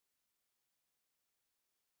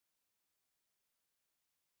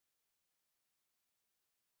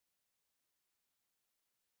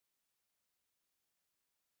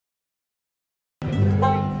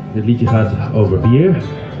Dit liedje gaat over bier.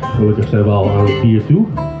 Gelukkig zijn we al aan het bier toe.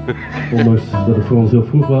 Ondanks dat het voor ons heel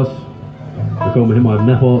vroeg was. We komen helemaal uit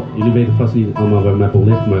Meppel. Jullie weten vast niet allemaal waar Meppel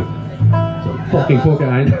ligt, maar zo'n fucking pokken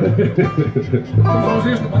eind.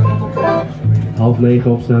 8:30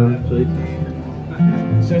 opstaan, zoiets.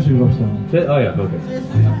 6 uur opstaan. Oh ja, oké.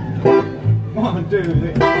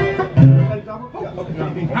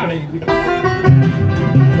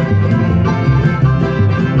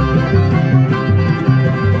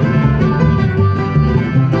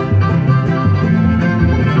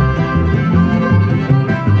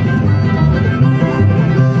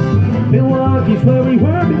 Milwaukee's where we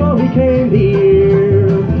were before we came here.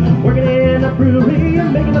 Working in a brewery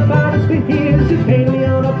and making the finest beers. She paid me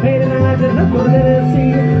on a paid night and let's go to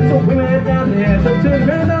Tennessee. So we went down there to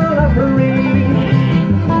Grand Ole Opry.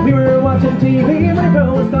 We were watching TV when the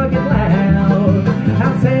girl was talking loud.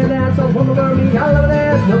 I said that's a woman for me, I love it,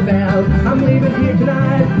 there's no doubt. I'm leaving here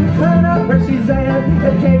tonight, find out where she's at,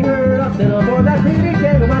 and take her up settle for that pretty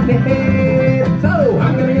cat on my head. So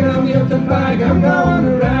I'm gonna get on the Upton bike, I'm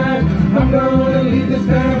gonna ride. I'm gonna leave this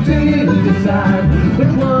town till you decide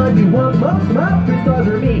which one you want most, my three stars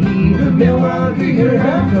or me. Milwaukee, here I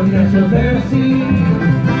come from Nashville, Tennessee.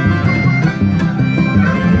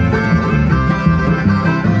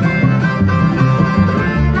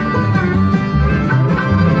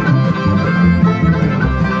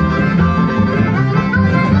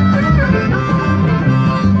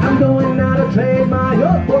 Trade my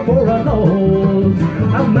old for a nose.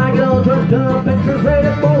 I might get all drunk up and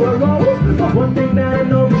traded for a rose. But one thing that I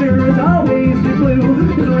know for sure is always the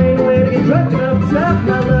blue. Cause there ain't a way to get drunk enough to stop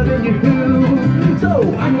my loving you. So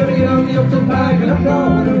I'm gonna get on the Upton bike and I'm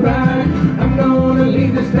gonna ride. I'm gonna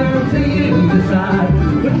leave this town till you decide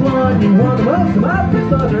which one you want the most, my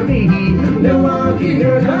pistols or me. Milwaukee,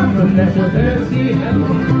 here I come from Nashville, Tennessee.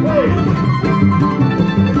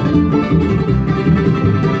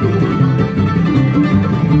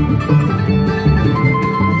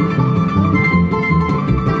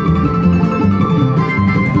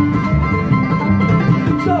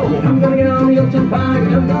 I'm gonna get on the Upton bike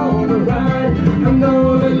and I'm gonna ride. I'm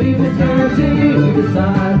gonna leave this town till you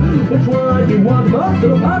decide which one you want the most,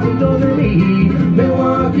 little poppy over me.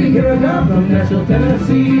 Milwaukee, here I come from Nashville,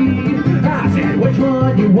 Tennessee. I said, which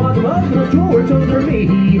one you want the most, little George over me.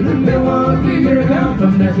 Milwaukee, here I come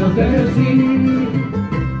from Nashville, Tennessee.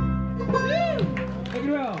 Take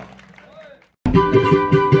it out.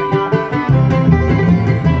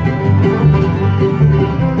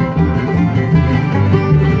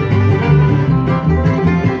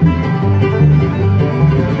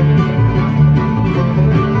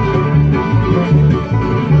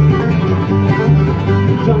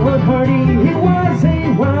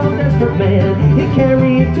 He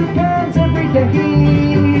carried 2 guns every day.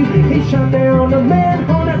 He shot down a man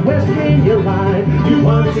on that West Virginia line. You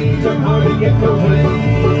want to see John Hardy get away.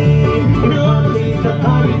 You want to see John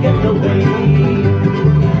Hardy get away.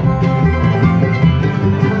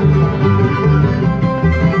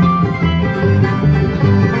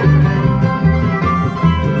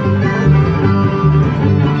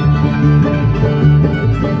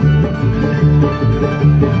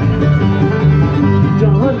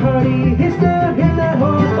 John Hardy, he stood in that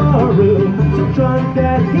whole bar room, so drunk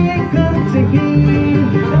that he couldn't see.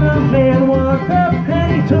 And a man walked up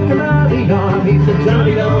and he took him by the arm. He said,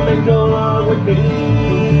 Johnny, don't go along with me.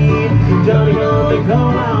 Johnny, don't go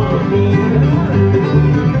along with me.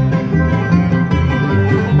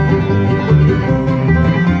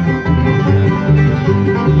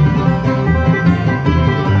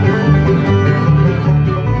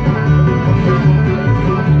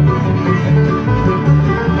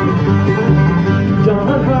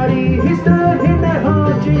 John Hardy, he stood in that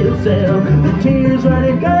hard jail cell, the tears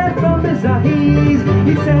running good from his eyes.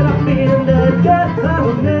 He said, I've been in the death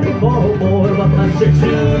of many poor boy, but my 6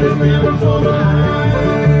 shoot is never told a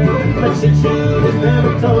lie. My 6 shoot is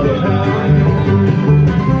never told a lie.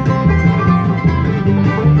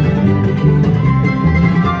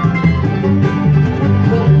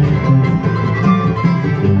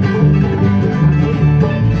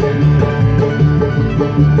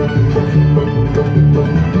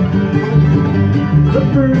 The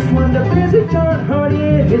first one to visit John Hardy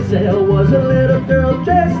in his cell was a little girl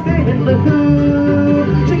dressed in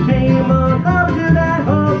blue. She came on up to that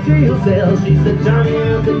hard jail cell. She said, Johnny,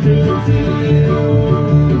 I've been true to you.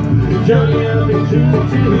 Johnny, I've been true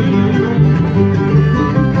to you.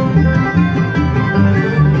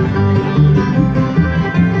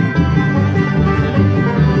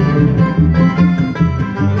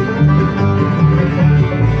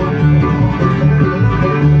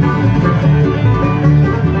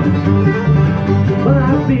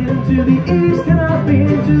 I've been to the east and I've been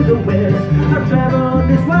to the west. I've traveled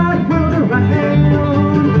this wide world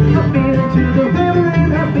around. I've been to the river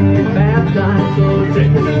and I've been baptized. So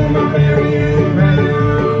take me to my burying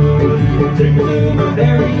ground. Take me to my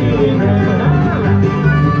burying ground.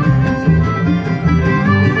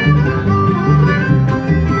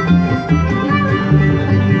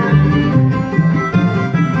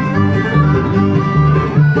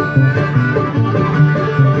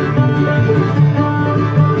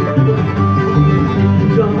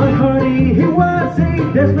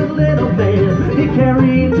 Desperate little man, he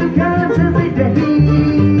carried 2 guns every day.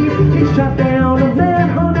 He shot down a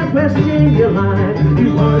man on that West Virginia line.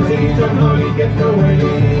 You wanna see the honey get away.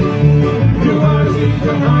 You wanna see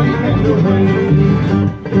the honey get away.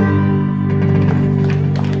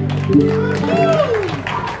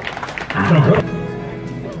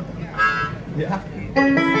 Yeah.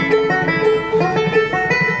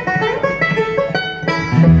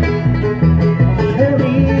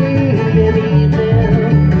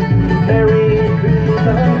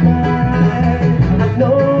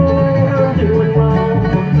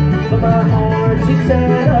 She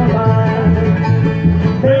said alive.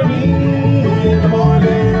 Maybe in the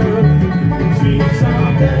morning, she's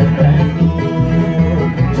on that back door.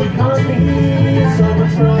 She caused me so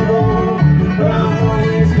much trouble, but I'll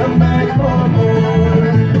always come back for more.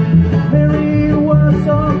 Mary was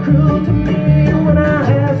so cruel to me when I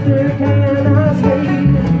asked her, can I stay?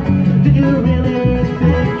 Did you really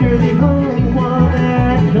think you're the only one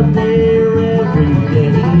that comes here every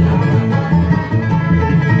day?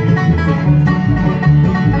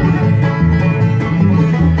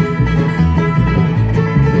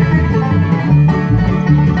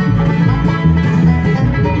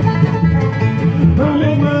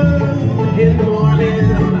 In the morning,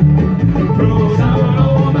 froze out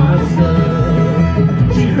all my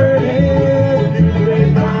stuff. She heard it through the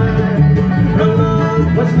grapevine. Her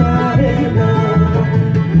love was not enough.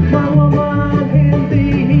 My woman in the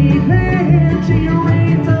evening, she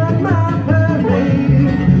reads on my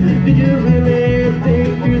parade. Did you really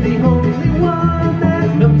think you're the only one that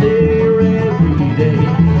comes here every day?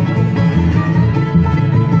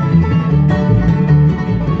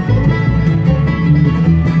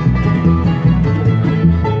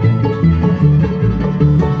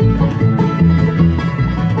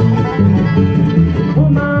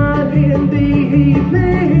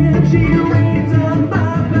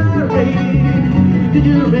 Did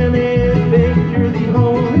you really think you're the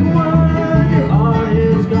only one? Your heart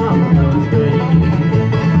is gone astray.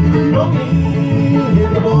 Lonely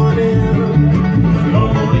in the morning,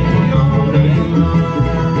 lonely all day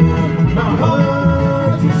long. My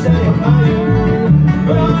heart is set afire,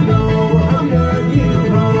 but I know I've done you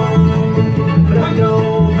wrong. But I know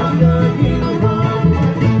I've done you wrong.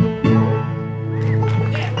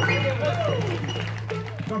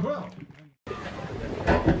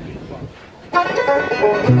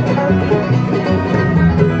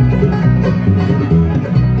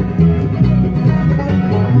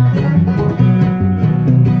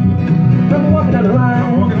 I'm walking down the line.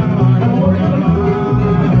 I'm walking down the line.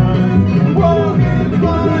 Walking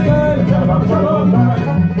flying.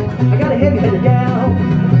 I got a heavy-headed gal.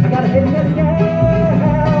 I got a heavy-headed gal.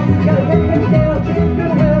 Got a heavy-headed gal. She's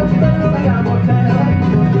good well. She's better than I got more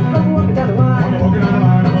time. I'm walking down the line. I'm walking down the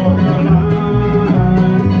line. I'm walking down the line.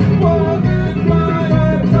 Walking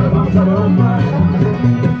flying. Tell 'em I'm mine.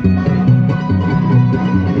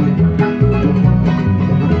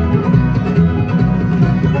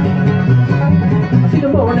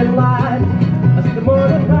 Morning light, I see the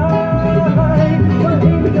morning light. Well, it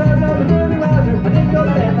ain't because I'm an early riser. I didn't go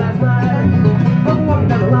to bed last night. I'm walking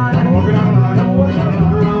down the line. I'm walking down the line. I'm walking down the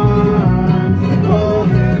line.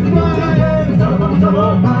 Walking flying, tell 'em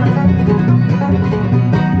I'm mine.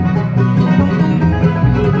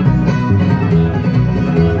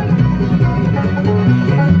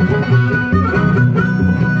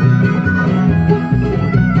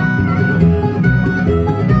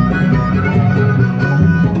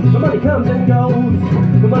 Comes and goes,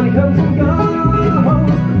 the money comes and goes, the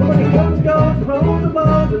money comes and goes, rolls and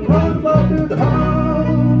blows and rolls and blows through the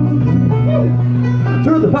holes,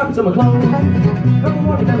 through the pockets of my clothes. I'm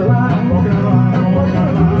walking down the line, I'm walking down the line, I'm walking down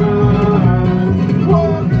the line,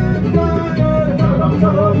 walking,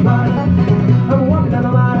 flying, I'm walking down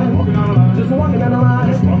the line, just walking down the line,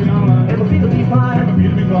 and my feet will be flying,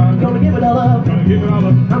 gonna give it all up,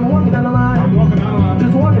 I'm walking down the line,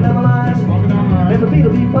 just walking down the line, and my feet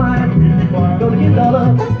will be flying. Gonna give it all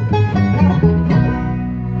up.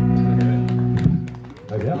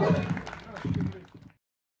 Okay.